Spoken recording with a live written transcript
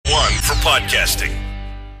podcasting.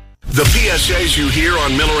 The PSAs you hear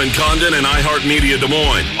on Miller and Condon and iHeartMedia Des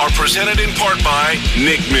Moines are presented in part by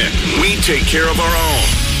Nick Mick. We take care of our own.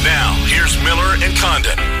 Now, here's Miller and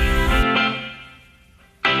Condon.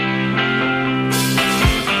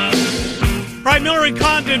 All right, Miller and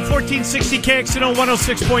Condon, 1460 KXNO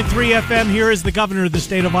 106.3 FM. Here is the governor of the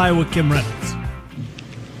state of Iowa, Kim Reynolds.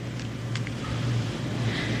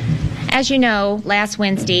 As you know, last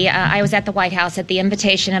Wednesday, I was at the White House at the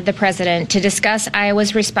invitation of the president to discuss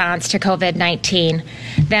Iowa's response to COVID-19.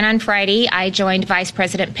 Then on Friday, I joined Vice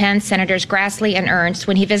President Pence, Senators Grassley and Ernst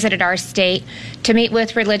when he visited our state to meet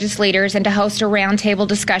with religious leaders and to host a roundtable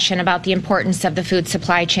discussion about the importance of the food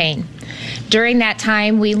supply chain. During that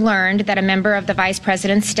time, we learned that a member of the Vice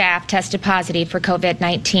President's staff tested positive for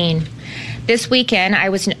COVID-19. This weekend, I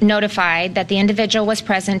was notified that the individual was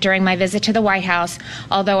present during my visit to the White House,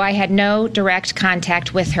 although I had no direct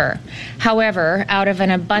contact with her. However, out of an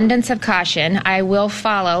abundance of caution, I will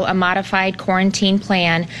follow a modified quarantine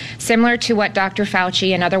plan similar to what Dr.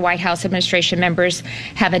 Fauci and other White House administration members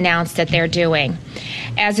have announced that they're doing.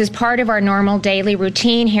 As is part of our normal daily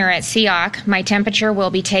routine here at SEOC, my temperature will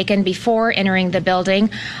be taken before entering the building.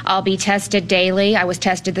 I'll be tested daily. I was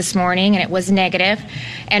tested this morning and it was negative.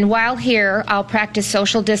 And while here, I'll practice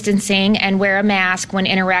social distancing and wear a mask when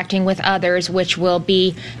interacting with others, which will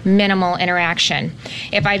be minimal interaction.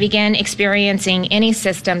 If I begin experiencing any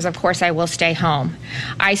symptoms, of course, I will stay home.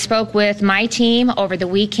 I spoke with my team over the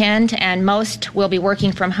weekend, and most will be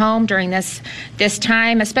working from home during this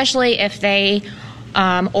time, especially if they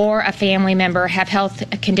or a family member have health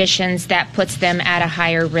conditions that puts them at a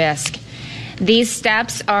higher risk. These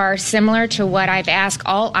steps are similar to what I've asked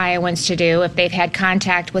all Iowans to do if they've had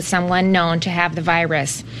contact with someone known to have the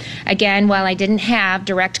virus. Again, while I didn't have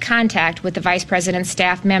direct contact with the Vice President's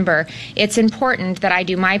staff member, it's important that I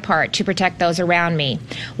do my part to protect those around me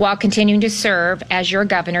while continuing to serve as your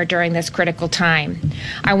governor during this critical time.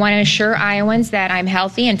 I want to assure Iowans that I'm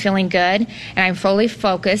healthy and feeling good, and I'm fully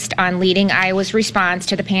focused on leading Iowa's response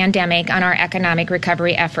to the pandemic on our economic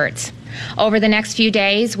recovery efforts. Over the next few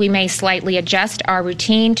days, we may slightly adjust our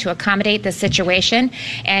routine to accommodate the situation,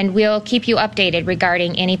 and we'll keep you updated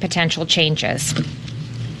regarding any potential changes.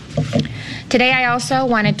 Today, I also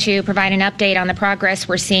wanted to provide an update on the progress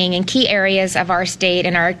we're seeing in key areas of our state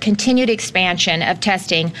and our continued expansion of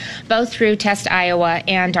testing, both through Test Iowa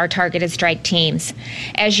and our targeted strike teams.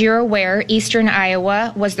 As you're aware, Eastern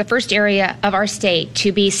Iowa was the first area of our state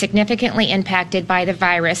to be significantly impacted by the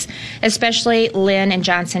virus, especially Lynn and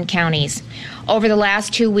Johnson counties. Over the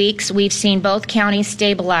last 2 weeks, we've seen both counties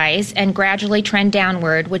stabilize and gradually trend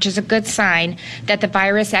downward, which is a good sign that the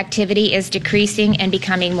virus activity is decreasing and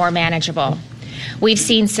becoming more manageable. We've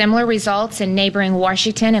seen similar results in neighboring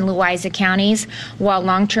Washington and Louisa counties, while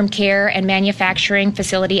long-term care and manufacturing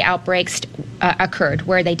facility outbreaks occurred,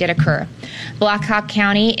 where they did occur. Black Hawk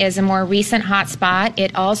County is a more recent hotspot.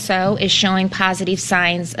 It also is showing positive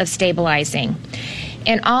signs of stabilizing.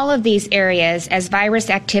 In all of these areas, as virus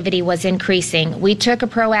activity was increasing, we took a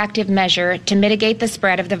proactive measure to mitigate the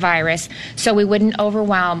spread of the virus so we wouldn't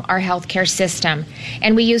overwhelm our healthcare system.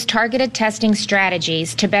 And we used targeted testing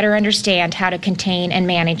strategies to better understand how to contain and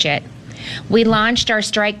manage it. We launched our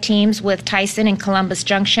strike teams with Tyson and Columbus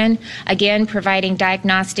Junction, again providing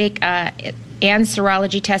diagnostic and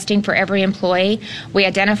serology testing for every employee. We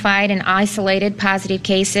identified and isolated positive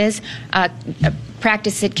cases,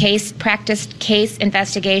 practiced case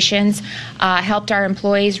investigations, helped our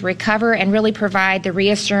employees recover and really provide the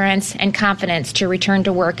reassurance and confidence to return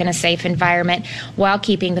to work in a safe environment while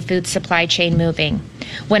keeping the food supply chain moving.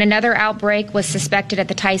 When another outbreak was suspected at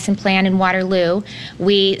the Tyson plant in Waterloo,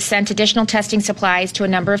 we sent additional testing supplies to a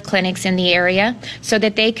number of clinics in the area so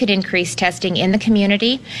that they could increase testing in the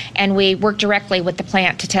community, and we worked directly with the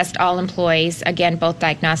plant to test all employees, again, both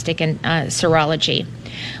diagnostic and serology.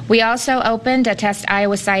 We also opened a Test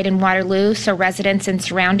Iowa site in Waterloo so residents in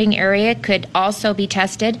surrounding area could also be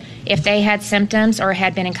tested if they had symptoms or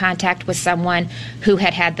had been in contact with someone who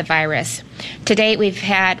had the virus. To date,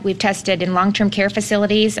 we've tested in long-term care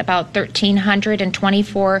facilities about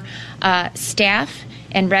 1,324 staff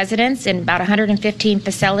and residents in about 115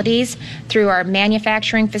 facilities. Through our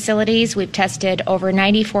manufacturing facilities, we've tested over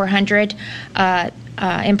 9,400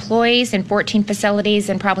 employees in 14 facilities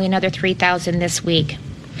and probably another 3,000 this week.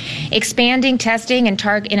 Expanding testing in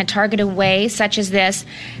a targeted way such as this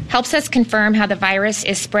helps us confirm how the virus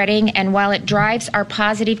is spreading, and while it drives our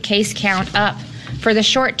positive case count up for the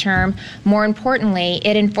short term, more importantly,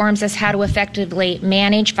 it informs us how to effectively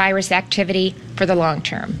manage virus activity for the long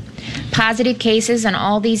term. Positive cases in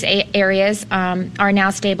all these areas are now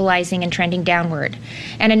stabilizing and trending downward.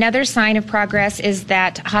 And another sign of progress is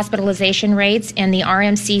that hospitalization rates in the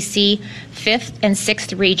RMCC 5th and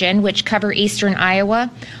 6th region, which cover eastern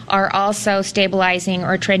Iowa, are also stabilizing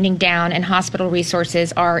or trending down, and hospital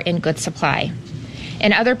resources are in good supply.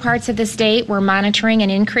 In other parts of the state, we're monitoring an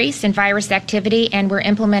increase in virus activity, and we're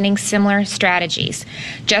implementing similar strategies.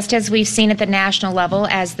 Just as we've seen at the national level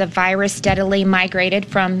as the virus steadily migrated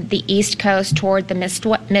from the East Coast toward the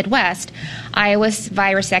Midwest, Iowa's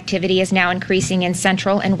virus activity is now increasing in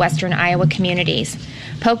central and western Iowa communities.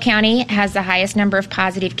 Polk County has the highest number of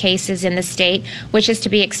positive cases in the state, which is to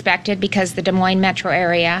be expected because the Des Moines metro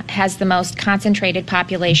area has the most concentrated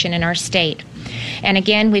population in our state. And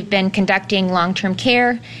again, we've been conducting long-term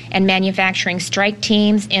care and manufacturing strike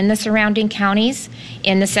teams in the surrounding counties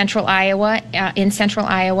in central Iowa,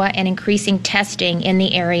 and increasing testing in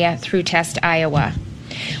the area through Test Iowa.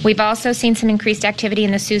 We've also seen some increased activity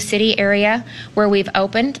in the Sioux City area, where we've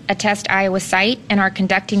opened a Test Iowa site and are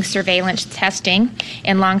conducting surveillance testing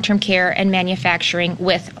in long-term care and manufacturing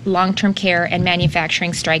with long-term care and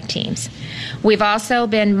manufacturing strike teams. We've also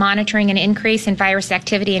been monitoring an increase in virus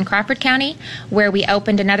activity in Crawford County, where we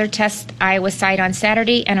opened another Test Iowa site on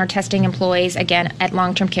Saturday and are testing employees again at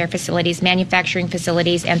long-term care facilities, manufacturing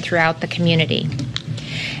facilities, and throughout the community.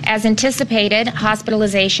 As anticipated,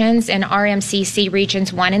 hospitalizations in RMCC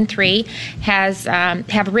regions 1 and 3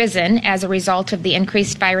 have risen as a result of the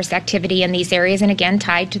increased virus activity in these areas, and again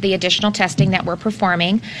tied to the additional testing that we're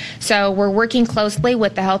performing. So we're working closely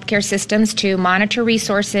with the healthcare systems to monitor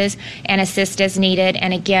resources and assist as needed.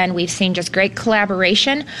 And again, we've seen just great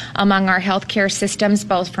collaboration among our healthcare systems,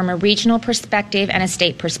 both from a regional perspective and a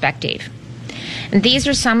state perspective. And these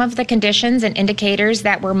are some of the conditions and indicators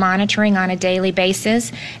that we're monitoring on a daily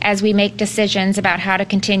basis as we make decisions about how to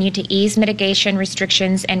continue to ease mitigation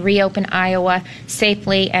restrictions and reopen Iowa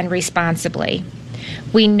safely and responsibly.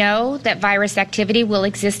 We know that virus activity will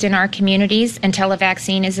exist in our communities until a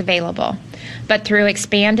vaccine is available. But through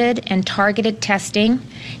expanded and targeted testing,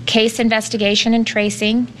 case investigation and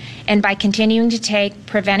tracing, and by continuing to take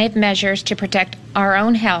preventive measures to protect our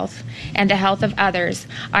own health and the health of others,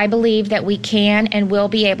 I believe that we can and will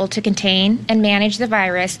be able to contain and manage the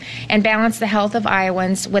virus and balance the health of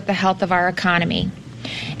Iowans with the health of our economy.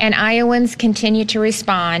 And Iowans continue to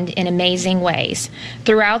respond in amazing ways.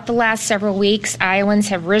 Throughout the last several weeks, Iowans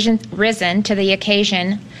have risen to the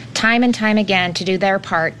occasion time and time again to do their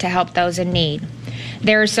part to help those in need.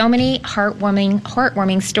 There are so many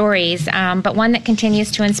heartwarming stories, but one that continues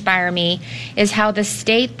to inspire me is how the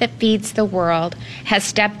state that feeds the world has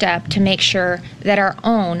stepped up to make sure that our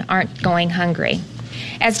own aren't going hungry.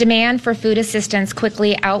 As demand for food assistance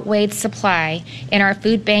quickly outweighed supply in our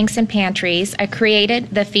food banks and pantries, I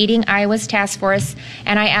created the Feeding Iowa's Task Force,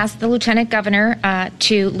 and I asked the Lieutenant Governor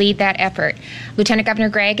to lead that effort. Lieutenant Governor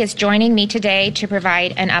Gregg is joining me today to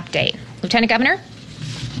provide an update. Lieutenant Governor?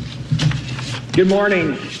 Good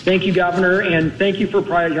morning. Thank you, Governor, and thank you for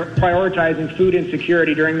prioritizing food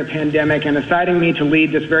insecurity during the pandemic and assigning me to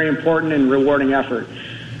lead this very important and rewarding effort.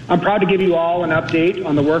 I'm proud to give you all an update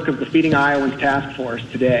on the work of the Feeding Iowans Task Force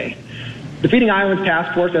today. The Feeding Iowans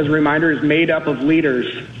Task Force, as a reminder, is made up of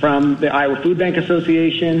leaders from the Iowa Food Bank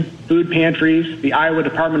Association, food pantries, the Iowa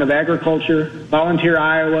Department of Agriculture, Volunteer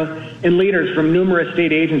Iowa, and leaders from numerous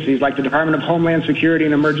state agencies like the Department of Homeland Security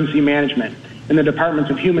and Emergency Management, and the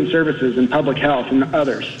Departments of Human Services and Public Health, and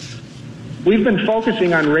others. We've been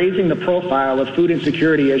focusing on raising the profile of food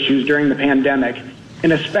insecurity issues during the pandemic,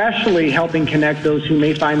 and especially helping connect those who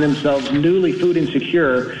may find themselves newly food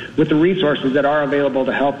insecure with the resources that are available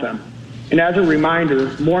to help them. And as a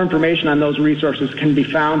reminder, more information on those resources can be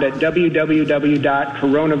found at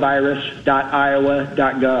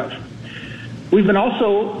www.coronavirus.iowa.gov. We've been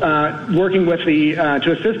also working with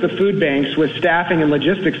to assist the food banks with staffing and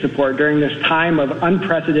logistics support during this time of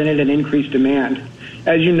unprecedented and increased demand.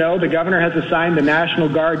 As you know, the governor has assigned the National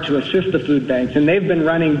Guard to assist the food banks, and they've been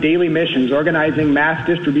running daily missions, organizing mass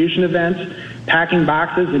distribution events, packing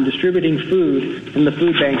boxes, and distributing food from the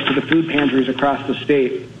food banks to the food pantries across the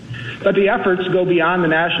state. But the efforts go beyond the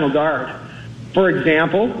National Guard. For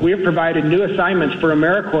example, we have provided new assignments for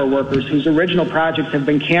AmeriCorps workers whose original projects have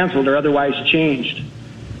been canceled or otherwise changed.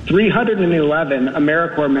 311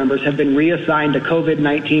 AmeriCorps members have been reassigned to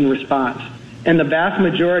COVID-19 response, and the vast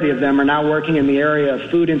majority of them are now working in the area of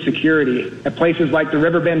food insecurity at places like the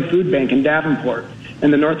Riverbend Food Bank in Davenport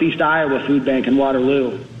and the Northeast Iowa Food Bank in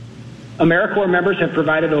Waterloo. AmeriCorps members have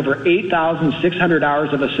provided over 8,600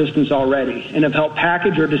 hours of assistance already and have helped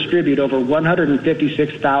package or distribute over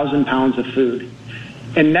 156,000 pounds of food.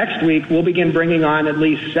 And next week, we'll begin bringing on at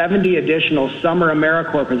least 70 additional summer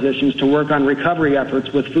AmeriCorps positions to work on recovery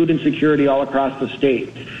efforts with food insecurity all across the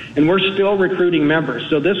state. And we're still recruiting members,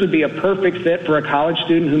 so this would be a perfect fit for a college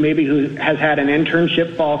student who has had an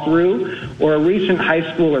internship fall through, or a recent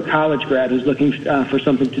high school or college grad who's looking for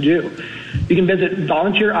something to do. You can visit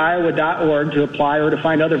volunteeroiowa.org to apply or to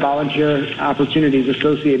find other volunteer opportunities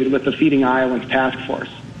associated with the Feeding Iowans Task Force.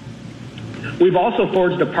 We've also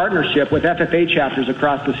forged a partnership with FFA chapters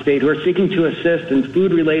across the state who are seeking to assist in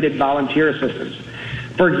food-related volunteer assistance.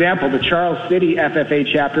 For example, the Charles City FFA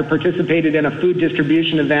chapter participated in a food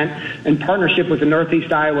distribution event in partnership with the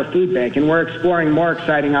Northeast Iowa Food Bank, and we're exploring more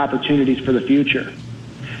exciting opportunities for the future.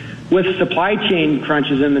 With supply chain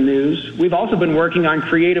crunches in the news, we've also been working on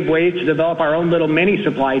creative ways to develop our own little mini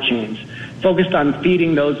supply chains focused on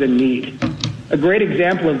feeding those in need. A great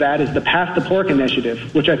example of that is the Pass the Pork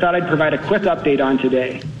initiative, which I thought I'd provide a quick update on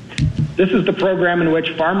today. This is the program in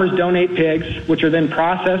which farmers donate pigs, which are then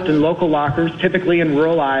processed in local lockers, typically in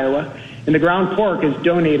rural Iowa, and the ground pork is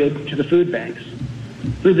donated to the food banks.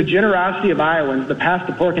 Through the generosity of Iowans, the Pass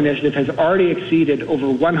the Pork initiative has already exceeded over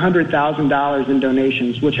 $100,000 in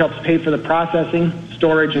donations, which helps pay for the processing,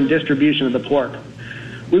 storage, and distribution of the pork.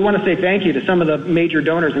 We want to say thank you to some of the major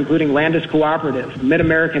donors, including Landis Cooperative,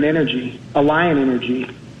 Mid-American Energy, Alliant Energy,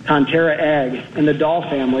 Conterra Ag, and the Dahl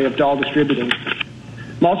family of Dahl Distributing.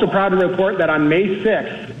 I'm also proud to report that on May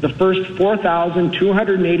 6th, the first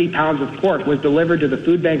 4,280 pounds of pork was delivered to the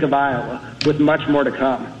Food Bank of Iowa, with much more to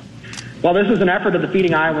come. While this is an effort of the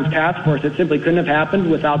Feeding Iowans Task Force, it simply couldn't have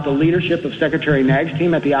happened without the leadership of Secretary Nagg's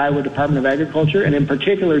team at the Iowa Department of Agriculture, and in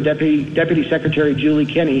particular Deputy Secretary Julie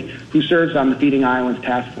Kinney, who serves on the Feeding Iowans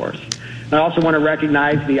Task Force. And I also want to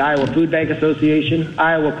recognize the Iowa Food Bank Association,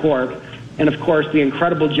 Iowa Pork, and of course the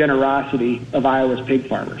incredible generosity of Iowa's pig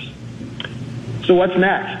farmers. So what's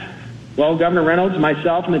next? Well, Governor Reynolds,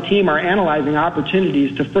 myself, and the team are analyzing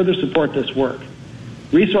opportunities to further support this work.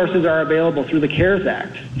 Resources are available through the CARES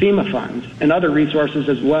Act, FEMA funds, and other resources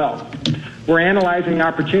as well. We're analyzing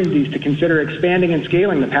opportunities to consider expanding and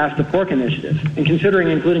scaling the Pass the Pork initiative and considering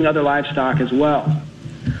including other livestock as well.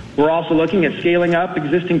 We're also looking at scaling up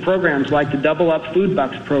existing programs like the Double Up Food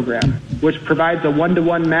Bucks program, which provides a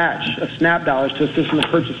one-to-one match of SNAP dollars to assist in the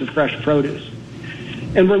purchase of fresh produce.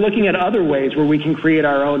 And we're looking at other ways where we can create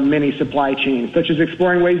our own mini supply chain, such as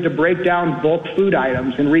exploring ways to break down bulk food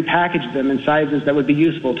items and repackage them in sizes that would be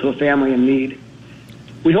useful to a family in need.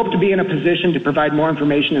 We hope to be in a position to provide more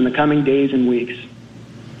information in the coming days and weeks.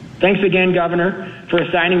 Thanks again, Governor, for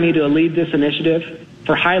assigning me to lead this initiative,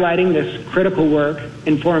 for highlighting this critical work,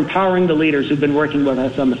 and for empowering the leaders who've been working with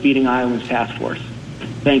us on the Feeding Iowans Task Force.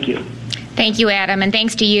 Thank you. Thank you, Adam, and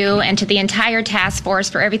thanks to you and to the entire task force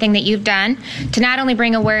for everything that you've done to not only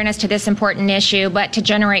bring awareness to this important issue, but to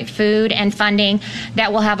generate food and funding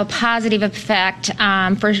that will have a positive effect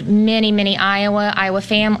for many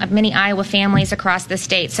Iowa families across the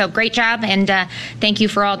state. So great job, and thank you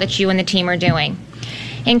for all that you and the team are doing.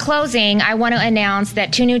 In closing, I want to announce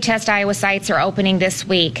that 2 new Test Iowa sites are opening this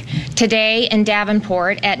week. Today in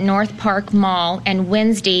Davenport at North Park Mall, and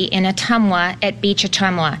Wednesday in Ottumwa at Beach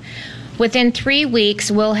Ottumwa. Within 3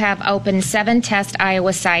 weeks, we'll have opened 7 Test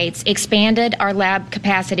Iowa sites, expanded our lab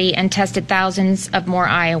capacity, and tested thousands of more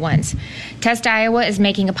Iowans. Test Iowa is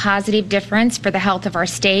making a positive difference for the health of our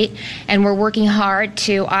state, and we're working hard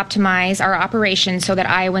to optimize our operations so that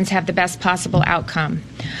Iowans have the best possible outcome.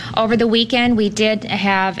 Over the weekend, we did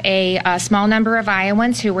have a small number of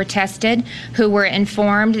Iowans who were tested, who were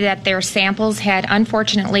informed that their samples had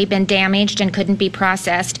unfortunately been damaged and couldn't be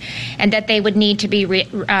processed, and that they would need to be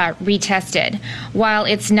retested. While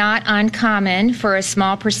it's not uncommon for a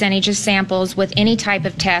small percentage of samples with any type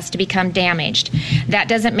of test to become damaged, that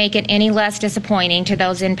doesn't make it any less disappointing to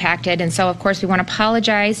those impacted. And so, of course, we want to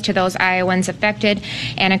apologize to those Iowans affected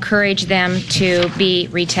and encourage them to be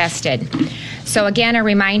retested. So again, a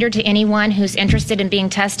reminder to anyone who's interested in being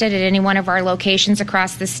tested at any one of our locations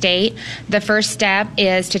across the state, the first step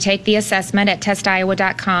is to take the assessment at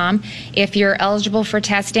testiowa.com. If you're eligible for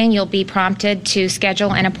testing, you'll be prompted to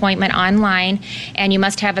schedule an appointment online, and you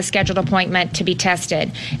must have a scheduled appointment to be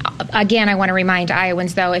tested. Again, I want to remind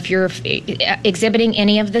Iowans, though, if you're exhibiting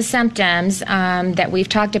any of the symptoms that we've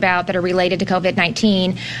talked about that are related to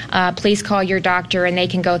COVID-19, please call your doctor, and they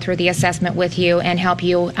can go through the assessment with you and help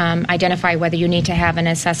you identify whether you need to have an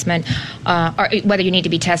assessment or whether you need to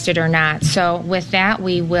be tested or not. So with that,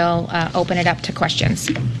 we will open it up to questions.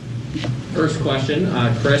 First question,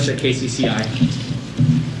 Chris at KCCI.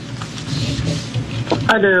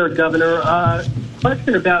 Hi there, Governor.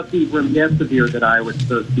 Question about the remdesivir that I was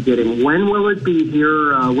supposed to be getting. When will it be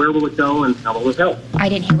here? Where will it go, and how will it help? I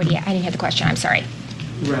didn't hear the question. I'm sorry.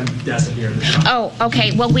 remdesivir. Oh,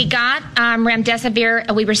 okay. Well, we got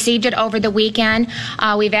remdesivir. We received it over the weekend.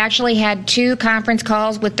 We've actually had 2 conference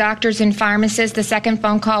calls with doctors and pharmacists. The second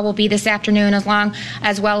phone call will be this afternoon,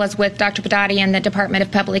 as well as with Dr. Padati and the Department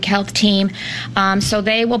of Public Health team. So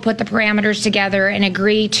they will put the parameters together and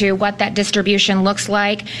agree to what that distribution looks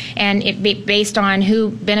like, and it be based on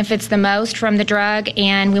who benefits the most from the drug.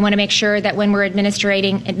 And we want to make sure that when we're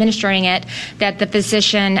administering it, that the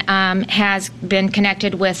physician has been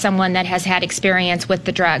connected with someone that has had experience with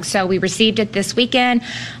the drug. So we received it this weekend.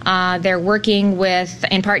 They're working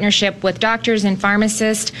in partnership with doctors and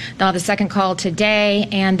pharmacists. They'll have a second call today,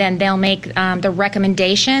 and then they'll make the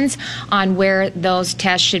recommendations on where those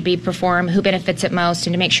tests should be performed, who benefits it most,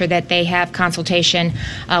 and to make sure that they have consultation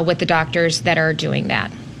with the doctors that are doing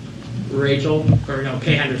that.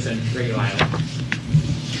 Kay Henderson, Radio Iowa.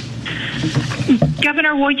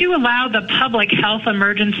 Governor, will you allow the public health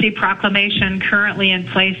emergency proclamation currently in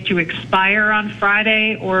place to expire on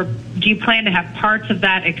Friday, or do you plan to have parts of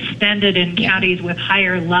that extended in counties with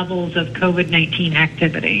higher levels of COVID-19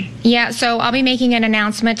 activity? Yeah, so I'll be making an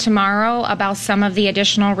announcement tomorrow about some of the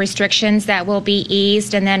additional restrictions that will be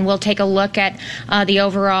eased, and then we'll take a look at the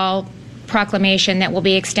overall proclamation that will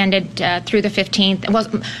be extended through the 15th. Well,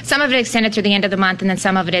 some of it extended through the end of the month, and then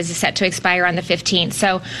some of it is set to expire on the 15th.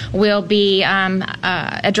 So we'll be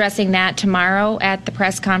addressing that tomorrow at the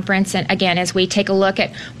press conference. And again, as we take a look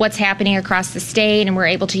at what's happening across the state, and we're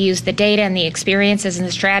able to use the data and the experiences and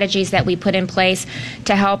the strategies that we put in place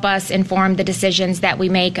to help us inform the decisions that we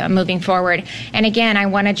make moving forward. And again, I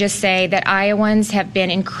want to just say that Iowans have been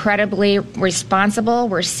incredibly responsible.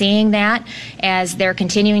 We're seeing that as they're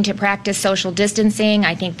continuing to practice social distancing.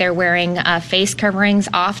 I think they're wearing face coverings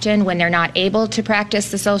often when they're not able to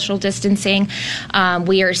practice the social distancing.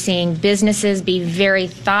 We are seeing businesses be very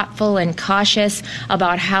thoughtful and cautious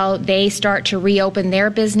about how they start to reopen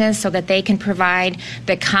their business so that they can provide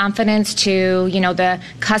the confidence to, the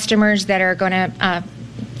customers that are going to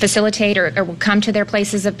facilitate or will come to their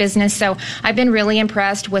places of business. So I've been really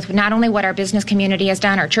impressed with not only what our business community has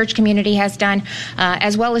done, our church community has done,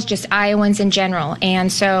 as well as just Iowans in general.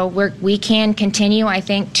 And so we can continue, I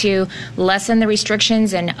think, to lessen the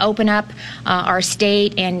restrictions and open up our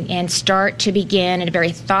state and start to begin in a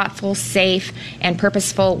very thoughtful, safe, and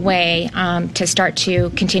purposeful way to start to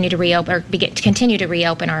continue to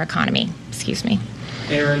reopen our economy. Excuse me.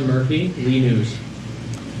 Aaron Murphy, Lee News.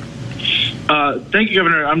 Thank you,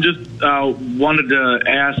 Governor. I'm just wanted to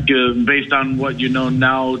ask, based on what you know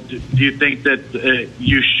now, do you think that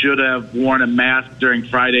you should have worn a mask during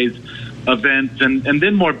Friday's event? And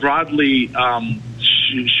then more broadly,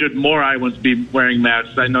 should more Iowans be wearing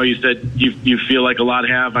masks? I know you said you feel like a lot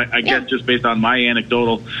have. I guess just based on my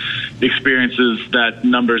anecdotal experiences, that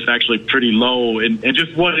number is actually pretty low. And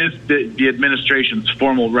just what is the administration's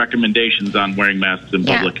formal recommendations on wearing masks in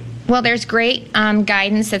public? Well, there's great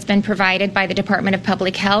guidance that's been provided by the Department of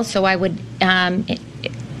Public Health, so I would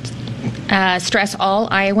stress all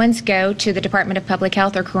Iowans go to the Department of Public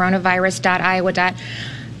Health or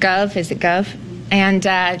coronavirus.iowa.gov. Is it gov? And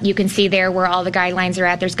you can see there where all the guidelines are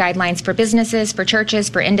at. There's guidelines for businesses, for churches,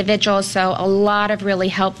 for individuals, so a lot of really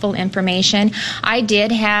helpful information. I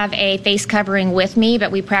did have a face covering with me,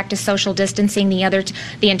 but we practiced social distancing the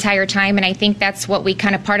entire time, and I think that's what we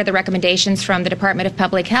part of the recommendations from the Department of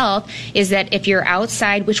Public Health is that if you're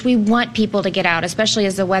outside, which we want people to get out, especially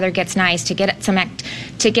as the weather gets nice, to get some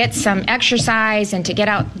exercise and to get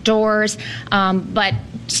outdoors, but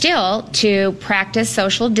still to practice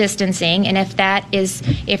social distancing. And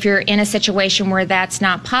if you're in a situation where that's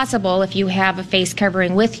not possible, if you have a face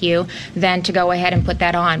covering with you, then to go ahead and put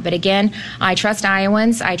that on. But again, I trust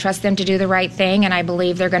Iowans. I trust them to do the right thing, and I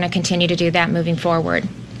believe they're going to continue to do that moving forward.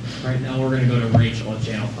 Right now we're going to go to Rachel at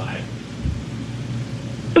Channel 5.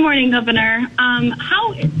 Good morning, Governor.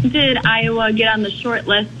 How did Iowa get on the short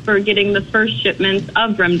list for getting the first shipments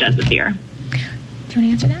of remdesivir? Do you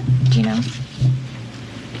want to answer that? Do you know?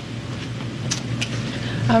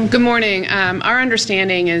 Good morning. Our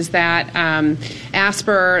understanding is that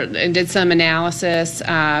ASPR did some analysis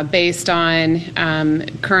based on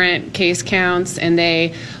current case counts, and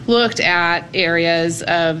they looked at areas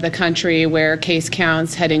of the country where case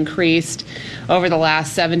counts had increased over the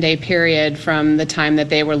last 7-day period from the time that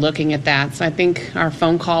they were looking at that. So I think our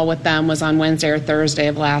phone call with them was on Wednesday or Thursday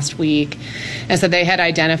of last week. And so they had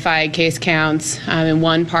identified case counts in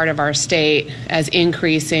one part of our state as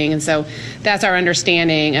increasing. And so that's our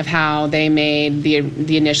understanding of how they made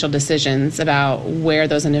the initial decisions about where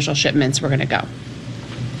those initial shipments were going to go.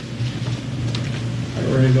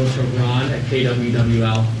 We're going to go to Ron at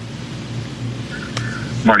KWWL.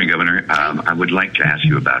 Morning, Governor. I would like to ask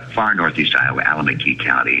you about far northeast Iowa, Alameda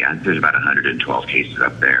County. There's about 112 cases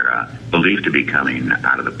up there, believed to be coming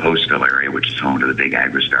out of the Postville area, which is home to the big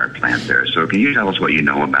Agristar plant there. So can you tell us what you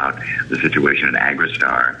know about the situation at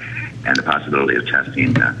Agristar and the possibility of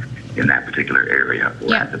testing in that particular area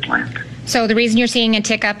or at the plant? So the reason you're seeing a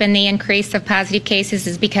tick up in the increase of positive cases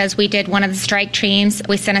is because we did one of the strike teams.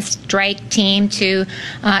 We sent a strike team to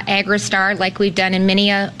Agristar, like we've done in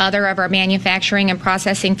many other of our manufacturing and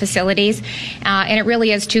processing facilities. And it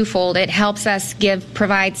really is twofold. It helps us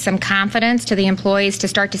provide some confidence to the employees to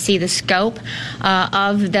start to see the scope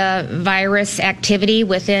of the virus activity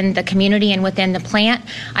within the community and within the plant,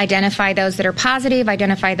 identify those that are positive,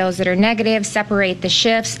 identify those that are negative, separate the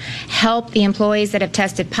shifts, help the employees that have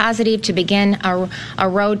tested positive to begin a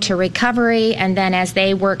road to recovery, and then as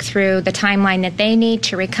they work through the timeline that they need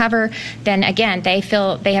to recover, then again they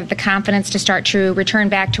feel they have the confidence to start to return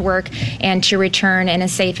back to work and to return in a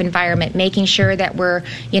safe environment, making sure that we're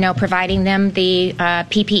providing them the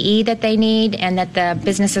PPE that they need, and that the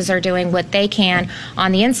businesses are doing what they can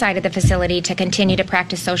on the inside of the facility to continue to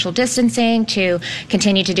practice social distancing, to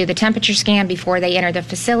continue to do the temperature scan before they enter the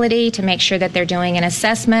facility, to make sure that they're doing an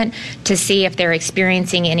assessment to see if they're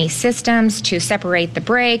experiencing any systems, to separate the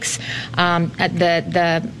breaks,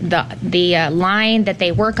 the line that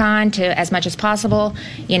they work on, to as much as possible,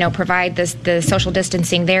 provide the social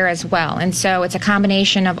distancing there as well. And so it's a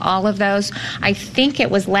combination of all of those. I think it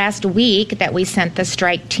was last week that we sent the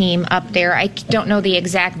strike team up there. I don't know the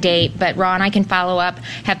exact date, but Ron, I can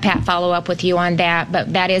have Pat follow up with you on that.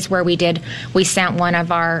 But that is where we sent one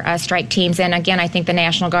of our strike teams. And again, I think the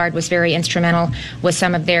National Guard was very instrumental with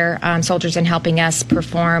some of their soldiers in helping us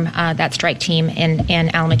perform that strike team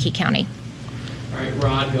in Alameda County. All right,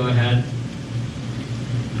 Rod, go ahead.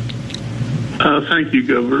 Thank you,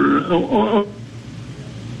 Governor.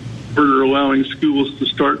 We're allowing schools to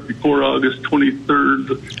start before August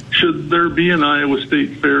 23rd. Should there be an Iowa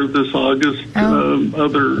State Fair this August?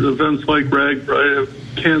 Other events like RAGBRAI have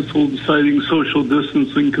canceled, citing social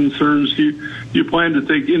distancing concerns. Do you plan to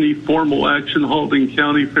take any formal action halting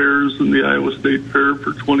county fairs and the Iowa State Fair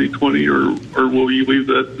for 2020, or will you leave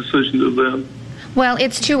that decision to them? Well,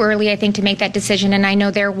 it's too early, I think, to make that decision, and I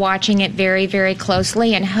know they're watching it very, very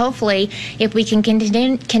closely. And hopefully, if we can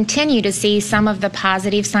continue to see some of the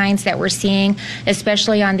positive signs that we're seeing,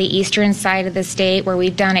 especially on the eastern side of the state, where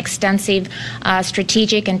we've done extensive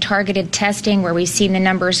strategic and targeted testing, where we've seen the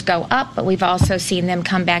numbers go up, but we've also seen them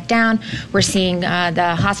come back down. We're seeing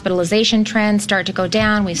the hospitalization trend start to go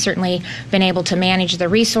down. We've certainly been able to manage the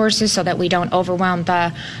resources so that we don't overwhelm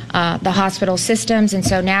the hospital systems. And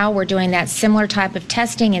so now we're doing that similar type of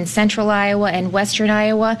testing in central Iowa and western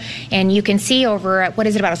Iowa, and you can see over about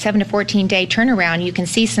a 7 to 14 day turnaround, you can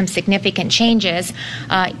see some significant changes,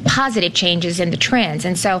 positive changes in the trends.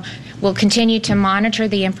 And so we'll continue to monitor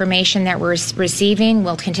the information that we're receiving.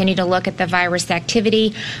 We'll continue to look at the virus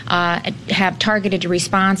activity, have targeted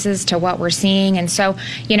responses to what we're seeing. And so,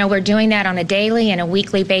 we're doing that on a daily and a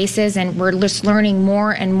weekly basis, and we're just learning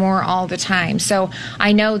more and more all the time. So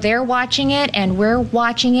I know they're watching it and we're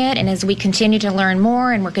watching it, and as we continue to learn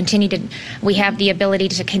more and we have the ability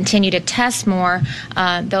to continue to test more,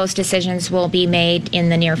 those decisions will be made in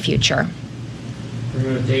the near future. We're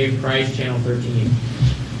going to Dave Price, Channel 13.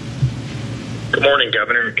 Good morning,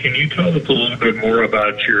 Governor. Can you tell us a little bit more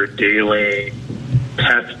about your daily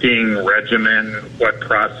testing regimen, what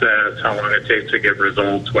process, how long it takes to get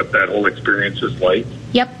results, what that whole experience is like?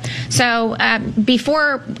 Yep. So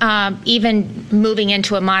before even moving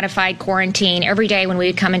into a modified quarantine, every day when we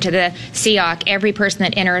would come into the SEOC, every person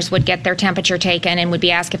that enters would get their temperature taken and would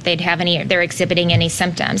be asked if they're exhibiting any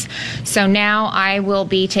symptoms. So now I will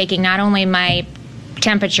be taking not only my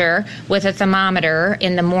temperature with a thermometer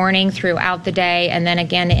in the morning throughout the day, and then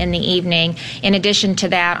again in the evening. In addition to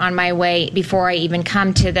that, on my way, before I even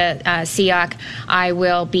come to the SEOC, I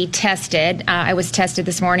will be tested. I was tested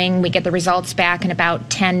this morning. We get the results back in about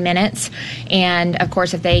 10 minutes. And of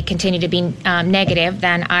course, if they continue to be negative,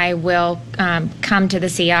 then I will come to the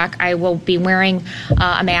SEOC. I will be wearing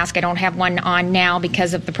a mask. I don't have one on now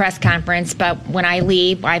because of the press conference, but when I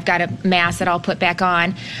leave, I've got a mask that I'll put back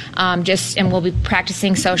on, and we'll be practicing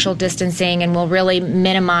social distancing, and we'll really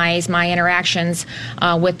minimize my interactions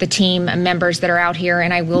with the team members that are out here.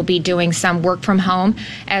 And I will be doing some work from home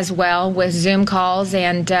as well with Zoom calls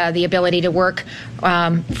and the ability to work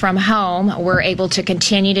from home. We're able to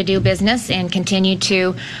continue to do business and continue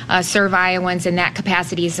to serve Iowans in that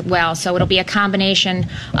capacity as well. So it'll be a combination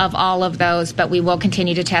of all of those, but we will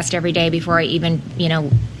continue to test every day before I even,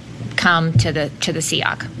 come to the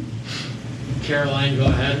SEOC. Caroline, go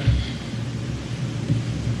ahead.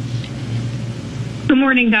 Good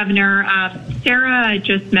morning, Governor. Sarah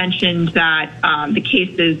just mentioned that the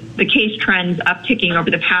case trends upticking over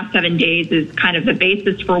the past 7 days is kind of the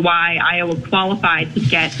basis for why Iowa qualified to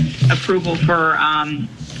get approval for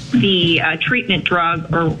the treatment drug,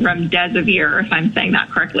 or remdesivir, if I'm saying that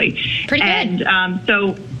correctly. Pretty good. And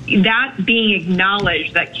so that being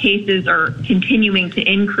acknowledged, that cases are continuing to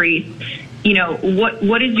increase,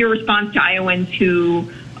 what is your response to Iowans who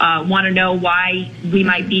want to know why we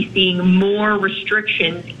might be seeing more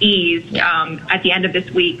restrictions eased at the end of this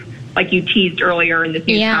week, like you teased earlier in this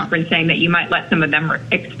news conference, saying that you might let some of them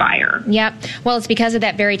expire? Yep. Well, it's because of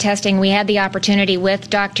that very testing. We had the opportunity with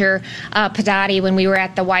Dr. Padati when we were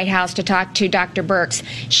at the White House to talk to Dr. Birx.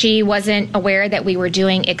 She wasn't aware that we were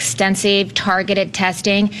doing extensive targeted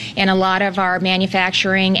testing in a lot of our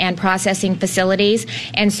manufacturing and processing facilities.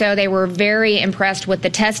 And so they were very impressed with the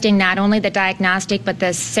testing, not only the diagnostic, but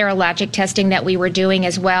the serologic testing that we were doing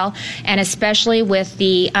as well, and especially with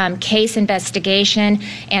the case investigation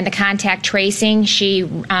and the contact tracing. She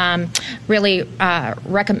really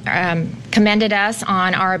commended us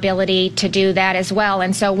on our ability to do that as well.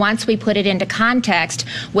 And so once we put it into context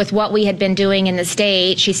with what we had been doing in the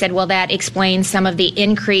state, she said, well, that explains some of the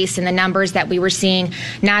increase in the numbers that we were seeing,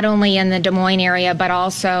 not only in the Des Moines area, but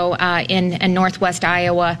also in Northwest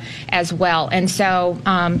Iowa as well. And so,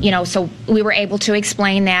 so we were able to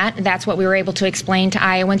explain that. That's what we were able to explain to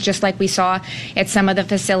Iowans, just like we saw at some of the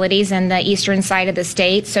facilities in the eastern side of the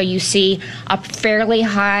state. So you see a fairly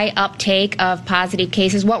high uptake of positive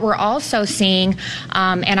cases. What we're also seeing,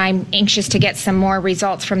 and I'm anxious to get some more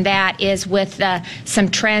results from that, is with some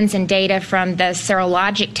trends and data from the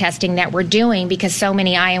serologic testing that we're doing, because so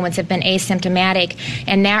many Iowans have been asymptomatic,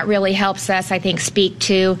 and that really helps us, I think, speak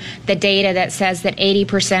to the data that says that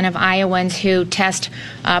 80% of Iowans who test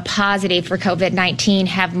positive for COVID-19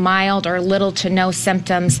 have mild or little to no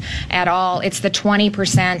symptoms at all. It's the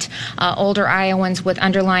 20% older Iowans with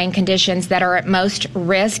underlying conditions that are at most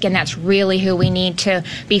risk, and that's really who we need to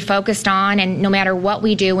be focused on. And no matter what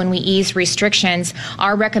we do when we ease restrictions,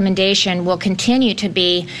 our recommendation will continue to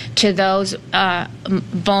be to those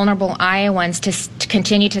vulnerable Iowans to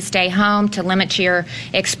continue to stay home, to limit your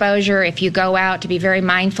exposure. If you go out, to be very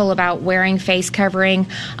mindful about wearing face covering,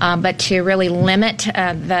 but to really limit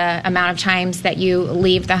the amount of times that you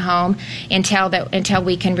leave the home until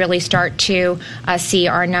we can really start to see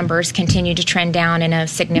our numbers continue to trend down in a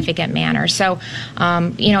significant manner. So,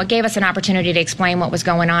 it gave us an opportunity to explain what was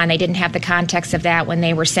going on. They didn't have the context of that when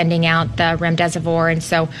they were sending out the remdesivir, and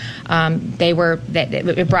so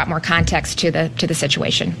it brought more context to the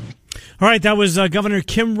situation. All right, that was Governor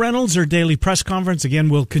Kim Reynolds, her daily press conference. Again,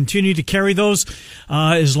 we'll continue to carry those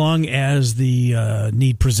as long as the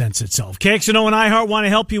need presents itself. KXNO and iHeart want to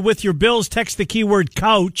help you with your bills. Text the keyword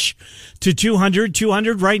couch to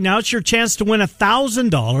 200-200. Right now, it's your chance to win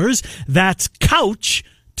 $1,000. That's couch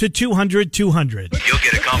to 200-200. You'll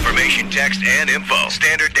get a confirmation text and info.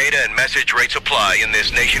 Standard data and message rates apply in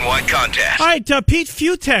this nationwide contest. All right, Pete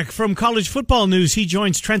Futek from College Football News. He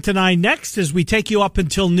joins Trent and I next as we take you up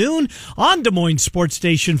until noon on Des Moines Sports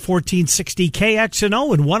Station 1460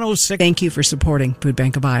 KXNO and 106. Thank you for supporting Food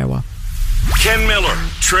Bank of Iowa. Ken Miller,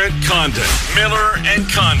 Trent Condon, Miller and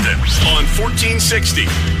Condon on 1460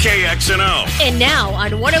 KXNO. And now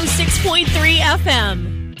on 106.3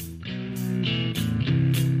 FM.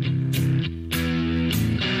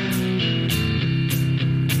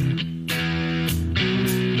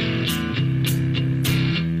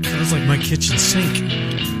 Sounds like my kitchen sink.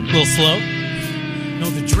 A little slow?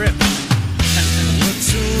 No, the drip.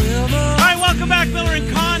 All right, welcome back, Miller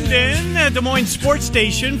and Condon, Des Moines Sports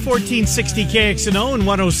Station, 1460 KXNO and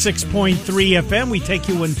 106.3 FM. We take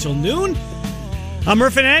you until noon.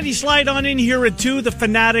 Murph and Andy slide on in here at 2, the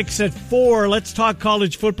Fanatics at 4. Let's talk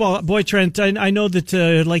college football. Boy, Trent, I know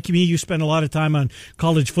that, like me, you spend a lot of time on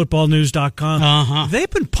collegefootballnews.com. Uh-huh. They've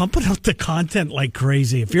been pumping out the content like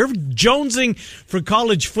crazy. If you're jonesing for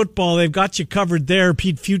college football, they've got you covered there.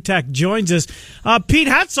 Pete Futek joins us. Pete,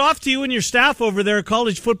 hats off to you and your staff over there at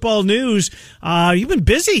College Football News. You've been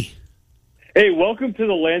busy. Hey, welcome to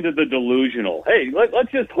the land of the delusional. Hey,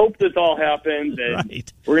 let's just hope this all happens, and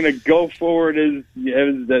right. We're going to go forward as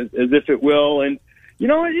if it will. And,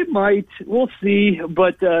 it might. We'll see.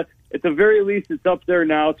 But at the very least, it's up there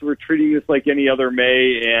now, so we're treating this like any other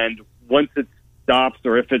May. And once it stops,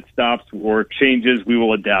 or if it stops or changes, we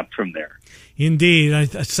will adapt from there.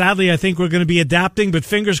 Indeed. Sadly, I think we're going to be adapting, but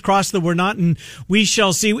fingers crossed that we're not, and we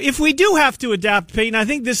shall see. If we do have to adapt, Peyton, I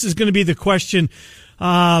think this is going to be the question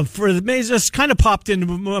this kind of popped into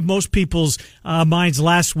most people's minds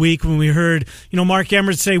last week when we heard, Mark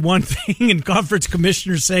Emmert say one thing and conference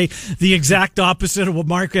commissioners say the exact opposite of what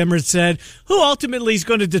Mark Emmert said. Who ultimately is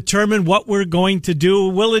going to determine what we're going to do?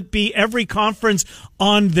 Will it be every conference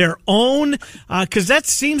on their own? Because that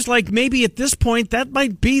seems like maybe at this point that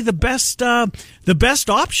might be the best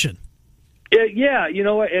option. Yeah,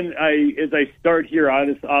 and as I start here,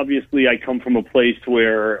 obviously I come from a place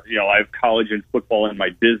where, I have college and football in my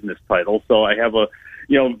business title, so I have a,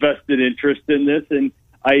 vested interest in this, and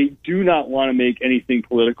I do not want to make anything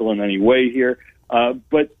political in any way here,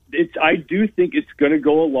 but I do think it's going to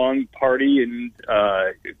go along party and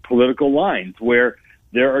political lines where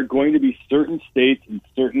there are going to be certain states and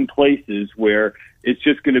certain places where it's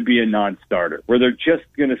just going to be a non-starter, where they're just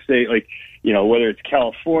going to say, whether it's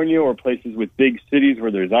California or places with big cities where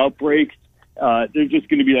there's outbreaks, they're just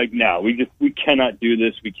going to be like, no, we cannot do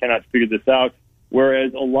this. We cannot figure this out.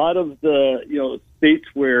 Whereas a lot of the, states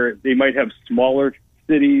where they might have smaller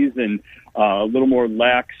cities and a little more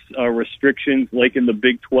lax restrictions, like in the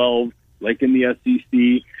Big 12, like in the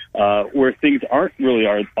SEC, where things aren't really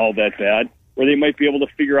all that bad, where they might be able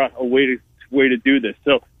to figure out a way to do this.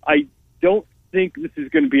 So I don't think this is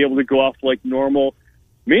going to be able to go off like normal,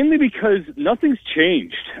 mainly because nothing's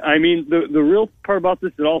changed. I mean, the real part about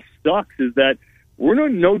this that all sucks is that we're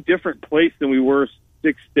in no different place than we were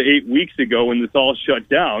 6 to 8 weeks ago when this all shut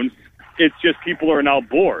down. It's just people are now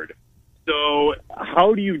bored. So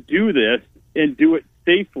how do you do this and do it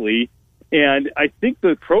safely? And I think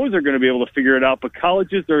the pros are going to be able to figure it out, but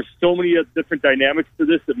colleges, there are so many different dynamics to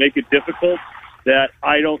this that make it difficult that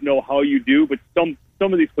I don't know how you do, but some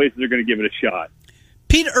of these places are going to give it a shot.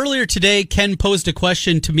 Pete, earlier today, Ken posed a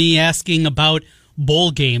question to me asking about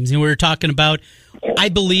bowl games. And we were talking about, I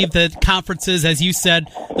believe that conferences, as you said,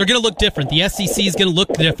 they're going to look different. The SEC is going to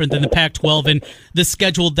look different than the Pac-12 and the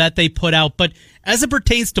schedule that they put out. But as it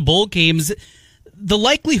pertains to bowl games, the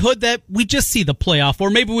likelihood that we just see the playoff, or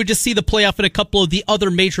maybe we just see the playoff in a couple of the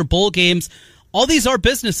other major bowl games, all these are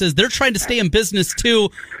businesses. They're trying to stay in business too.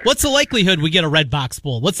 What's the likelihood we get a Red Box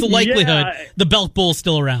Bowl? What's the likelihood the Belk Bowl's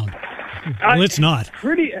still around? Well, it's not.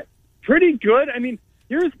 Pretty good. I mean,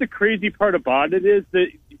 here's the crazy part about it is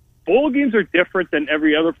that bowl games are different than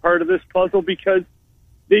every other part of this puzzle because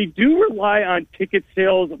they do rely on ticket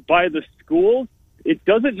sales by the schools. It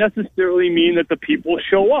doesn't necessarily mean that the people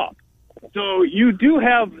show up. So you do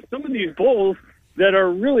have some of these bowls that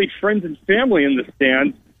are really friends and family in the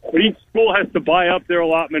stands, but each school has to buy up their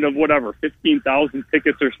allotment of 15,000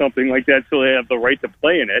 tickets or something like that so they have the right to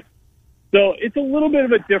play in it. So it's a little bit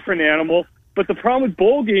of a different animal, but the problem with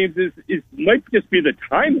bowl games is might just be the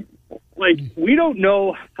timing. We don't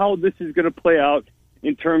know how this is going to play out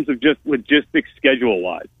in terms of just logistics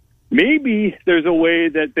schedule-wise. Maybe there's a way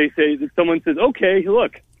that they say that someone says, okay,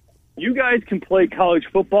 look, you guys can play college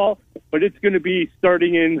football, but it's going to be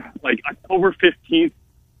starting in October 15th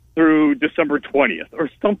through December 20th or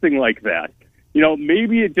something like that.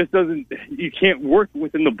 Maybe it just you can't work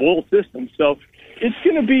within the bowl system. So it's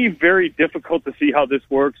going to be very difficult to see how this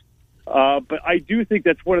works. But I do think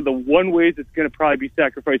that's one of the ways it's going to probably be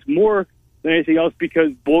sacrificed more than anything else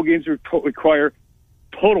because bowl games require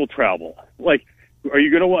total travel. Are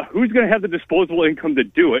you going to who's going to have the disposable income to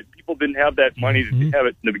do it? People didn't have that money to have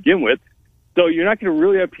it to begin with. So you're not going to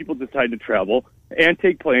really have people decide to travel and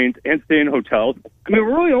take planes and stay in hotels. I mean,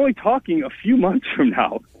 we're really only talking a few months from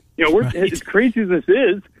now. As crazy as this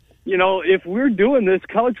is, if we're doing this,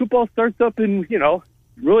 college football starts up in,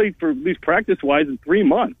 really for at least practice-wise in 3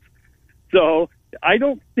 months. So I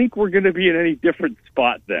don't think we're going to be in any different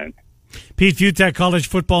spot then. Pete Fiutak,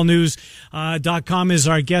 collegefootballnews.com is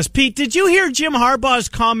our guest. Pete, did you hear Jim Harbaugh's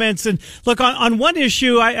comments? And look, on one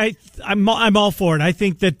issue, I'm all for it. I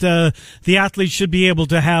think that the athletes should be able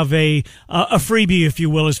to have a freebie, if you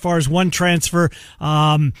will, as far as one transfer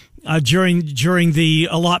during the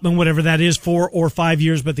allotment, whatever that is, 4 or 5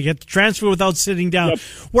 years, but they get to transfer without sitting down. Yep.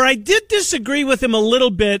 Where I did disagree with him a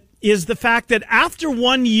little bit is the fact that after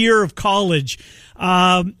 1 year of college,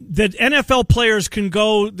 that NFL players can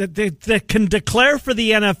go, that can declare for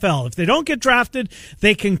the NFL. If they don't get drafted,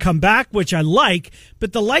 they can come back, which I like.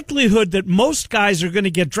 But the likelihood that most guys are going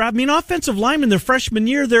to get drafted, offensive linemen, their freshman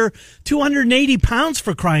year, they're 280 pounds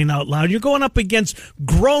for crying out loud. You're going up against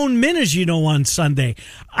grown men, as you know, on Sunday.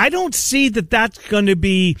 I don't see that that's going to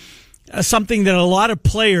be something that a lot of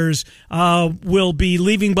players will be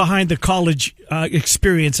leaving behind the college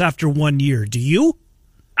experience after 1 year. Do you?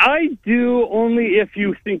 I do, only if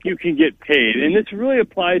you think you can get paid. And this really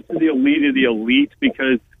applies to the elite of the elite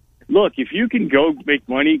because look, if you can go make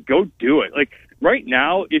money, go do it. Like right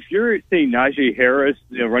now, if you're, say, Najee Harris,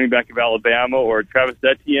 running back of Alabama, or Travis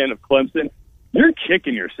Etienne of Clemson, you're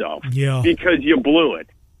kicking yourself because you blew it.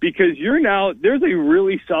 Because there's a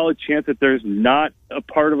really solid chance that there's not a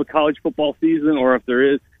part of a college football season, or if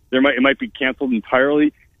there is, it might be canceled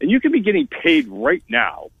entirely, and you could be getting paid right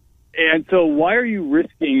now. And so why are you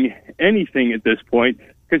risking anything at this point?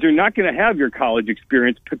 Because you're not going to have your college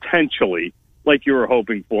experience potentially like you were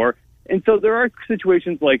hoping for. And so there are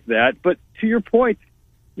situations like that. But to your point,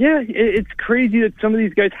 it's crazy that some of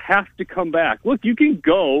these guys have to come back. Look, you can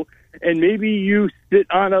go and maybe you sit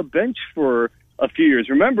on a bench for a few years.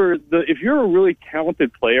 Remember, if you're a really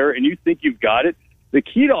talented player and you think you've got it, the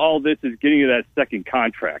key to all this is getting to that second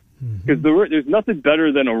contract. Because there's nothing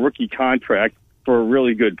better than a rookie contract for a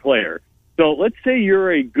really good player. So let's say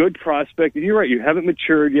you're a good prospect, and you're right, you haven't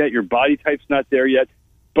matured yet, your body type's not there yet,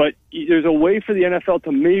 but there's a way for the NFL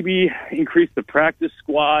to maybe increase the practice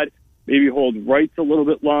squad, maybe hold rights a little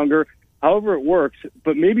bit longer, however it works.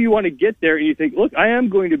 But maybe you want to get there and you think, look, I am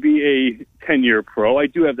going to be a 10-year pro. I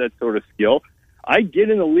do have that sort of skill. I get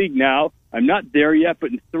in the league now. I'm not there yet, but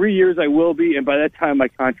in 3 years I will be, and by that time my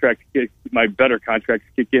better contracts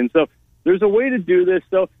kick in. So there's a way to do this.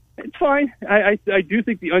 So it's fine. I do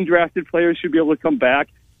think the undrafted players should be able to come back.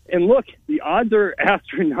 And look, the odds are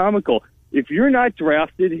astronomical. If you're not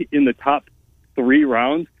drafted in the top 3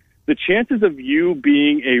 rounds, the chances of you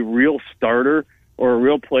being a real starter or a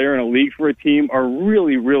real player in a league for a team are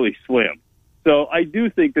really, really slim. So I do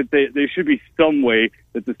think that there should be some way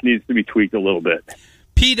that this needs to be tweaked a little bit.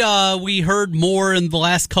 Pete, we heard more in the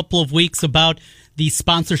last couple of weeks about the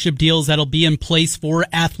sponsorship deals that'll be in place for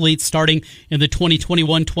athletes starting in the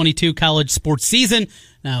 2021-22 college sports season.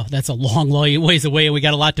 Now, that's a long ways away. We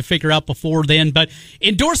got a lot to figure out before then. But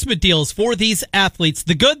endorsement deals for these athletes,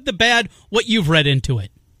 the good, the bad, what you've read into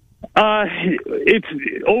it. It's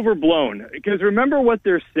overblown. Because remember what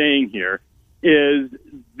they're saying here is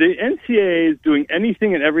the NCAA is doing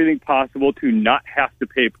anything and everything possible to not have to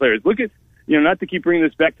pay players. Look at, not to keep bringing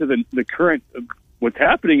this back to the current, what's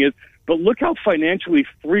happening is, but look how financially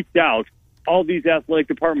freaked out all these athletic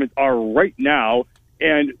departments are right now,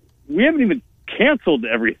 and we haven't even canceled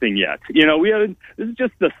everything yet. This is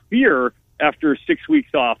just the fear after 6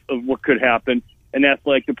 weeks off of what could happen, and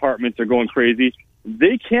athletic departments are going crazy.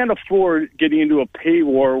 They can't afford getting into a pay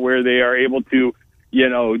war where they are able to,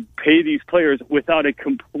 pay these players without a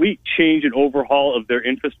complete change and overhaul of their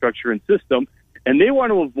infrastructure and system, and they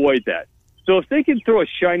want to avoid that. So if they can throw a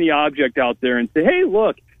shiny object out there and say, hey,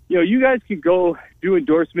 look, you guys can go do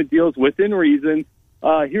endorsement deals within reason.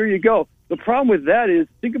 Here you go. The problem with that is,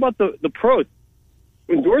 think about the pros.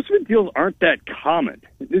 Endorsement deals aren't that common.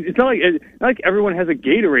 It's not like everyone has a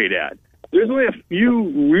Gatorade ad. There's only a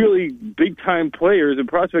few really big-time players and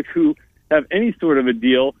prospects who have any sort of a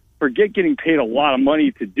deal, forget getting paid a lot of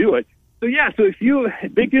money to do it. So if you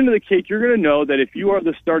bake into the cake, you're going to know that if you are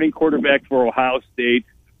the starting quarterback for Ohio State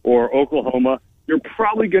or Oklahoma, you're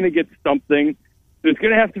probably going to get something. There's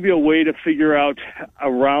going to have to be a way to figure out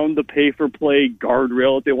around the pay-for-play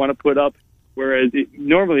guardrail that they want to put up. Whereas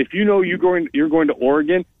normally, if you're going to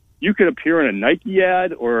Oregon, you could appear in a Nike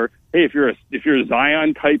ad, or hey, if you're a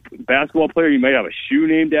Zion type basketball player, you might have a shoe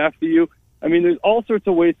named after you. I mean, there's all sorts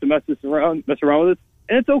of ways to mess around with it,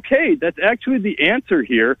 and it's okay. That's actually the answer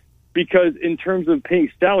here, because in terms of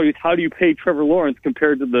paying salaries, how do you pay Trevor Lawrence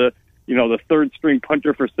compared to the third string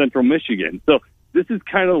punter for Central Michigan? So this is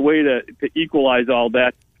kind of a way to equalize all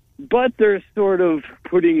that. But they're sort of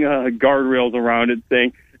putting guardrails around it,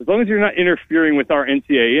 saying, as long as you're not interfering with our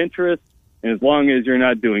NCAA interests, and as long as you're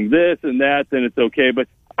not doing this and that, then it's okay. But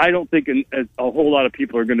I don't think a whole lot of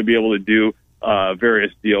people are going to be able to do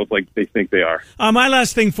various deals like they think they are. My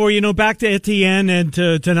last thing for you, back to Etienne and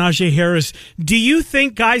to Najee Harris, do you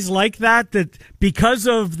think guys like that because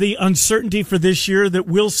of the uncertainty for this year, that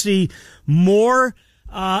we'll see more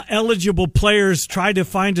eligible players try to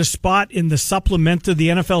find a spot in the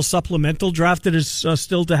NFL supplemental draft that is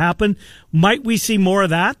still to happen? Might we see more of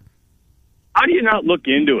that? How do you not look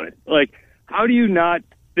into it? Like, how do you not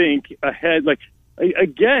think ahead? Like,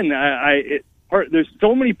 again, there's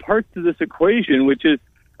so many parts to this equation, which is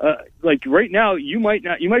like right now you might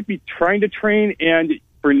be trying to train and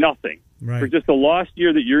for nothing, for just a lost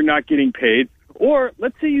year that you're not getting paid. Or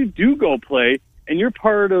let's say you do go play and you're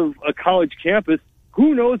part of a college campus.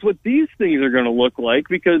 Who knows what these things are going to look like,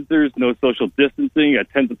 because there's no social distancing at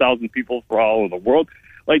tens of thousands of people from all over the world.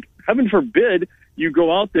 Like, heaven forbid you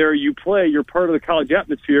go out there, you play, you're part of the college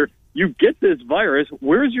atmosphere, you get this virus.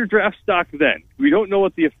 Where's your draft stock then? We don't know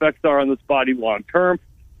what the effects are on this body long term.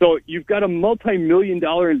 So you've got a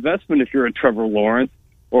multi-million-dollar investment if you're a Trevor Lawrence.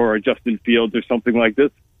 or a Justin Fields or something like this.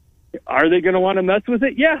 Are they going to want to mess with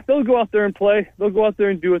it? Yeah, they'll go out there and play. They'll go out there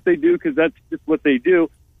and do what they do because that's just what they do.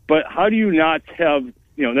 But how do you not have,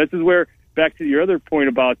 this is where, back to your other point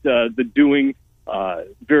about the doing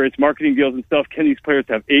various marketing deals and stuff, can these players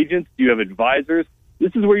have agents? Do you have advisors?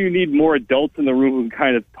 This is where you need more adults in the room who can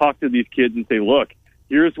kind of talk to these kids and say, look,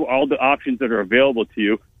 here's all the options that are available to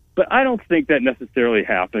you. But I don't think that necessarily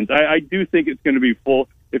happens. I do think it's going to be full.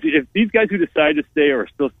 If these guys who decide to stay or are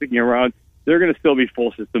still sticking around, they're going to still be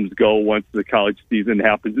full systems go once the college season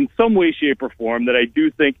happens in some way, shape, or form that I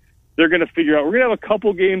do think they're going to figure out. We're going to have a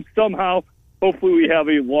couple games somehow. Hopefully we have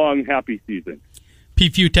a long, happy season.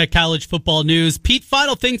 Pete Fiutak, College Football News. Pete,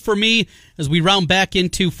 final thing for me as we round back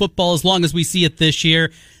into football as long as we see it this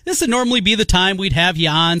year. This would normally be the time we'd have you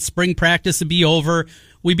on. Spring practice would be over.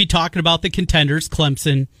 We'd be talking about the contenders,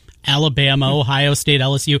 Clemson, Alabama, Ohio State,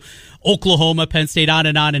 LSU, Oklahoma, Penn State, on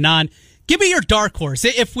and on and on. Give me your dark horse.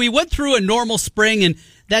 If we went through a normal spring and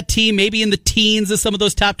that team maybe in the teens of some of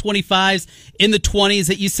those top 25s, in the 20s,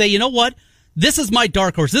 that you say, you know what? This is my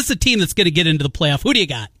dark horse. This is a team that's going to get into the playoff. Who do you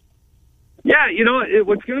got? Yeah,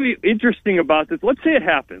 what's going to be interesting about this, let's say it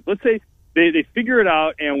happens. Let's say they figure it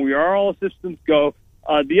out and we are all systems go.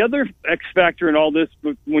 The other X factor in all this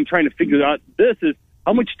when trying to figure out this is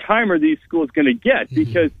how much time are these schools going to get?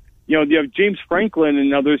 Because, you have James Franklin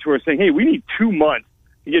and others who are saying, hey, we need 2 months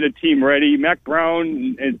to get a team ready. Mac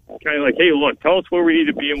Brown is kind of like, hey, look, tell us where we need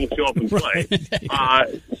to be and we'll show up and play.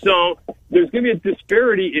 So there's going to be a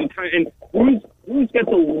disparity in time. And who's got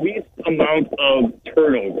the least amount of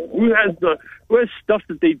turnover? Who has stuff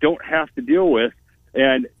that they don't have to deal with?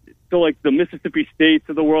 And so like the Mississippi States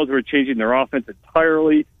of the world who are changing their offense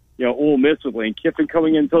entirely, Ole Miss with Lane Kiffin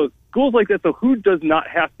coming in. So schools like that, so who does not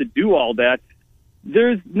have to do all that?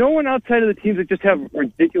 There's no one outside of the teams that just have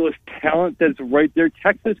ridiculous talent that's right there.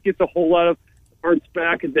 Texas gets a whole lot of parts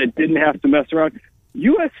back that didn't have to mess around.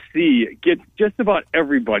 USC gets just about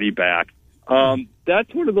everybody back.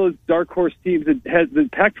 That's one of those dark horse teams that has the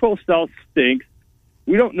Pac-12 South stinks.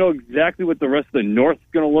 We don't know exactly what the rest of the North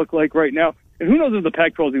is going to look like right now. And who knows if the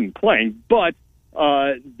Pac-12 is even playing. But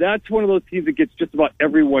that's one of those teams that gets just about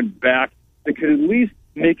everyone back that could at least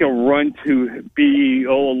make a run to be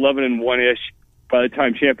 11-1-ish by the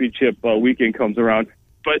time championship weekend comes around.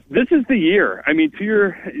 But this is the year. I mean,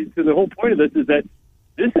 to the whole point of this is that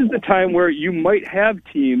this is the time where you might have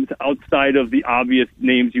teams outside of the obvious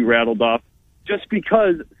names you rattled off, just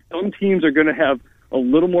because some teams are going to have a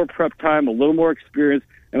little more prep time, a little more experience,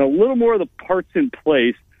 and a little more of the parts in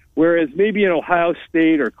place, whereas maybe in Ohio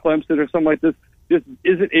State or Clemson or something like this just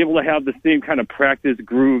isn't able to have the same kind of practice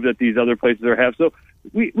groove that these other places have. So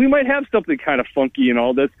we might have something kind of funky in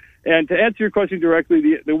all this. And to answer your question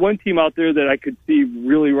directly, the one team out there that I could see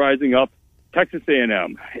really rising up, Texas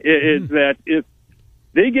A&M, is that if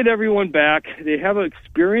they get everyone back, they have an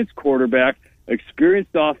experienced quarterback,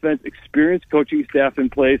 experienced offense, experienced coaching staff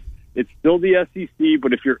in place. It's still the SEC,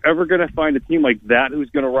 but if you're ever going to find a team like that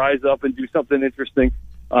who's going to rise up and do something interesting,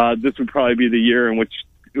 this would probably be the year in which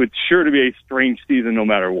it's sure to be a strange season no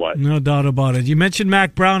matter what. No doubt about it. You mentioned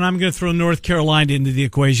Mac Brown. I'm going to throw North Carolina into the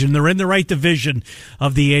equation. They're in the right division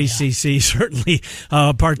of the ACC, certainly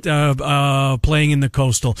playing in the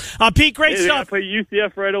Coastal. Pete, great stuff. They play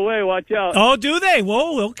UCF right away. Watch out. Oh, do they?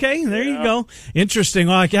 Whoa, okay. There you go. Interesting.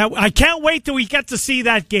 Well, I can't wait till we get to see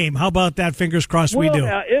that game. How about that? Fingers crossed we do.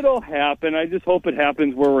 It'll happen. I just hope it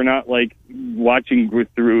happens where we're not like watching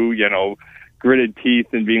through, gritted teeth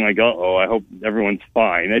and being like, uh-oh, I hope everyone's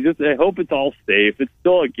fine. I hope it's all safe. It's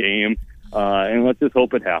still a game, and let's just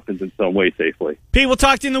hope it happens in some way safely. Pete, we'll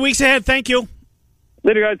talk to you in the weeks ahead. Thank you.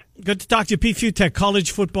 Later, guys. Good to talk to you. Pete Fiutak,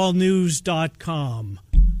 collegefootballnews.com.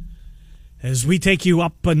 As we take you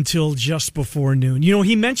up until just before noon.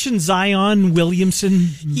 He mentioned Zion Williamson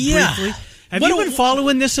briefly. Have you been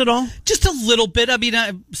following this at all? Just a little bit. I mean,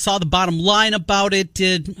 I saw the bottom line about it.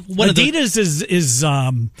 Adidas is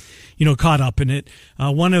caught up in it.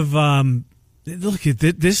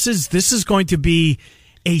 This is going to be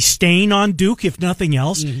a stain on Duke, if nothing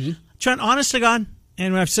else. Mm-hmm. Trent, honest to God,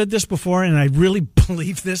 and I've said this before, and I really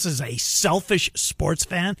believe this as a selfish sports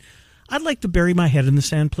fan, I'd like to bury my head in the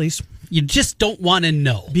sand, please. You just don't want to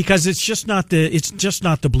know, because it's just not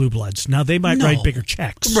the Blue Bloods. Now they might write bigger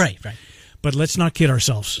checks, right. But let's not kid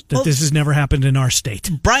ourselves that this has never happened in our state.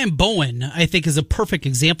 Brian Bowen, I think, is a perfect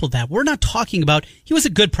example of that. We're not talking about, he was a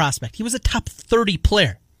good prospect. He was a top 30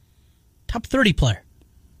 player.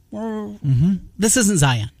 Mm-hmm. This isn't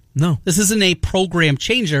Zion. No. This isn't a program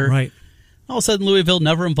changer. Right. All of a sudden, Louisville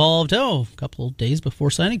never involved. A couple of days before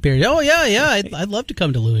signing period. Oh, yeah, I'd love to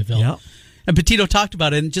come to Louisville. Yeah. And Petito talked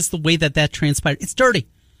about it and just the way that transpired. It's dirty.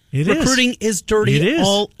 Recruiting is dirty It is.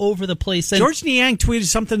 all over the place. And George Niang tweeted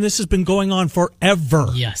something. This has been going on forever.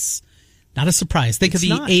 Yes. Not a surprise. Think It's of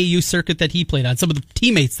the not. AAU circuit that he played on, some of the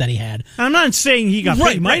teammates that he had. I'm not saying he got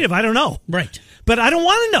paid. He might have. I don't know. Right. But I don't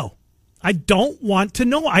want to know. I don't want to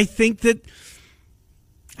know. I think that,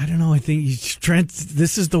 I don't know. I think, Trent,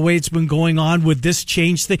 this is the way it's been going on with this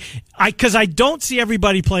change thing. Because I don't see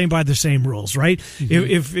everybody playing by the same rules, right?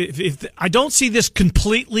 Mm-hmm. If I don't see this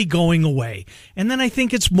completely going away. And then I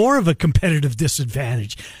think it's more of a competitive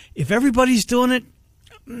disadvantage. If everybody's doing it,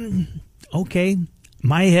 okay,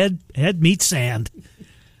 my head meets sand.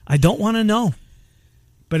 I don't want to know.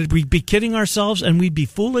 But we'd be kidding ourselves, and we'd be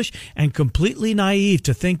foolish and completely naive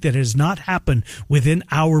to think that it has not happened within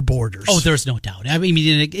our borders. Oh, there's no doubt. I mean,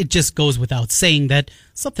 it just goes without saying that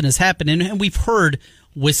something has happened, and we've heard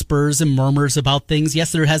whispers and murmurs about things.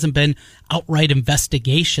 Yes, there hasn't been outright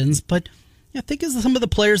investigations, but think of some of the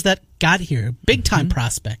players that got here, big-time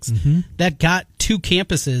prospects, that got 2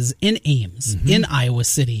 campuses in Ames, in Iowa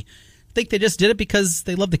City. I think they just did it because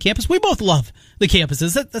they love the campus. We both love the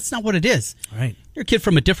campuses. That's not what it is. Right. You're a kid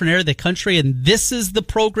from a different area of the country, and this is the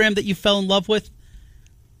program that you fell in love with.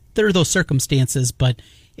 There are those circumstances, but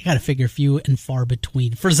you got to figure few and far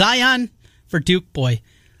between. For Zion, for Duke, boy,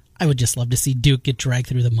 I would just love to see Duke get dragged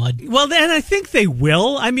through the mud. Well, then I think they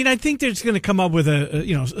will. I mean, I think they're just going to come up with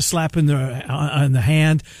a slap in the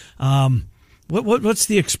hand. What's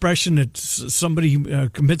the expression that somebody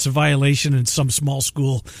commits a violation in some small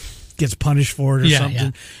school gets punished for it or something?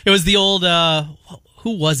 Yeah. It was the old,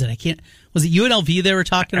 who was it? Was it UNLV they were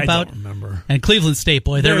talking about? I don't remember. And Cleveland State,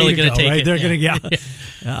 boy, they're really going to take right? it. They're going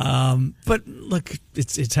to, But look,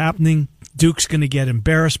 it's happening. Duke's going to get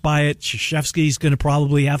embarrassed by it. Krzyzewski's going to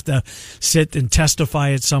probably have to sit and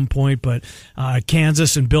testify at some point. But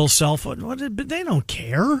Kansas and Bill Self, they don't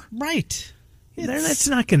care. Right.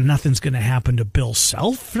 Nothing's going to happen to Bill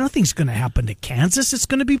Self. Nothing's going to happen to Kansas. It's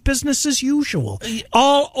going to be business as usual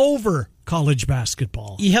all over college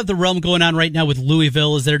basketball. You have the realm going on right now with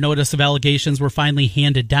Louisville as their notice of allegations were finally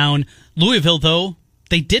handed down. Louisville, though,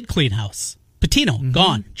 they did clean house. Pitino,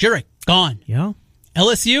 gone. Jurek, gone. Yeah.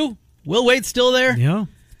 LSU, Will Wade's still there. Yeah.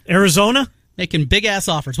 Arizona? Making big-ass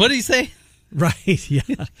offers. What did he say? Right, yeah.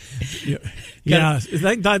 Yeah,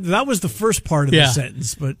 that was the first part of the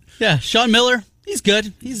sentence. But yeah, Sean Miller, he's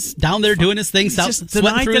good. He's down there doing his thing. Just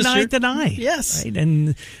deny. Yes. Right?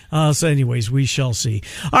 And so anyways, we shall see.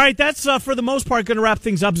 All right, that's for the most part going to wrap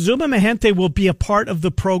things up. Zuma Mahente will be a part of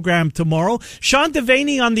the program tomorrow. Sean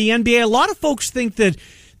Devaney on the NBA. A lot of folks think that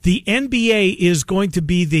the NBA is going to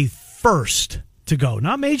be the first to go,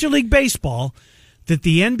 not Major League Baseball, that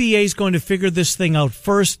the NBA is going to figure this thing out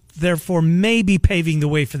first, therefore maybe paving the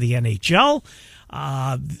way for the NHL.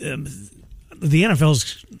 The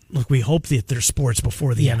NFL's, look, we hope that there's sports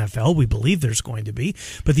before the NFL. We believe there's going to be.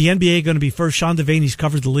 But the NBA going to be first. Sean Devaney's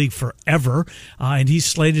covered the league forever, and he's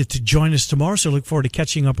slated to join us tomorrow, so look forward to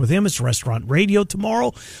catching up with him. It's Restaurant Radio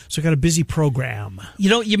tomorrow, so got a busy program.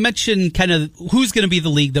 You mentioned kind of who's going to be the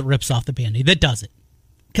league that rips off the Band-Aid, that does it.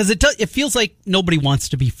 Because it feels like nobody wants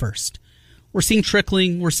to be first. We're seeing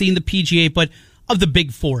trickling. We're seeing the PGA, but of the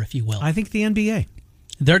big four, if you will. I think the NBA.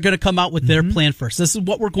 They're going to come out with their plan first. This is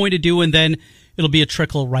what we're going to do, and then it'll be a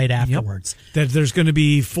trickle right afterwards. That there's going to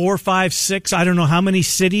be 4, 5, 6. I don't know how many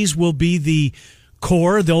cities will be the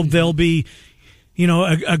core. They'll be,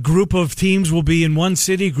 a group of teams will be in one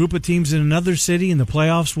city, a group of teams in another city, and the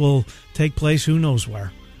playoffs will take place who knows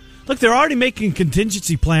where. Look, they're already making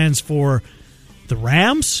contingency plans for the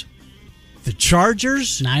Rams, the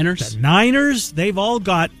Chargers, Niners. The Niners, they've all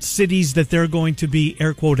got cities that they're going to be,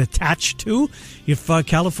 air quote, attached to if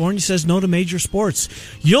California says no to major sports.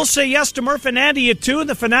 You'll say yes to Murph and Andy at 2 and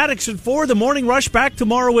the Fanatics at 4. The Morning Rush back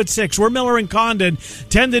tomorrow at 6. We're Miller and Condon,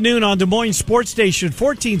 10 to noon on Des Moines Sports Station,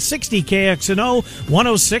 1460 KXNO,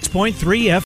 106.3 FM.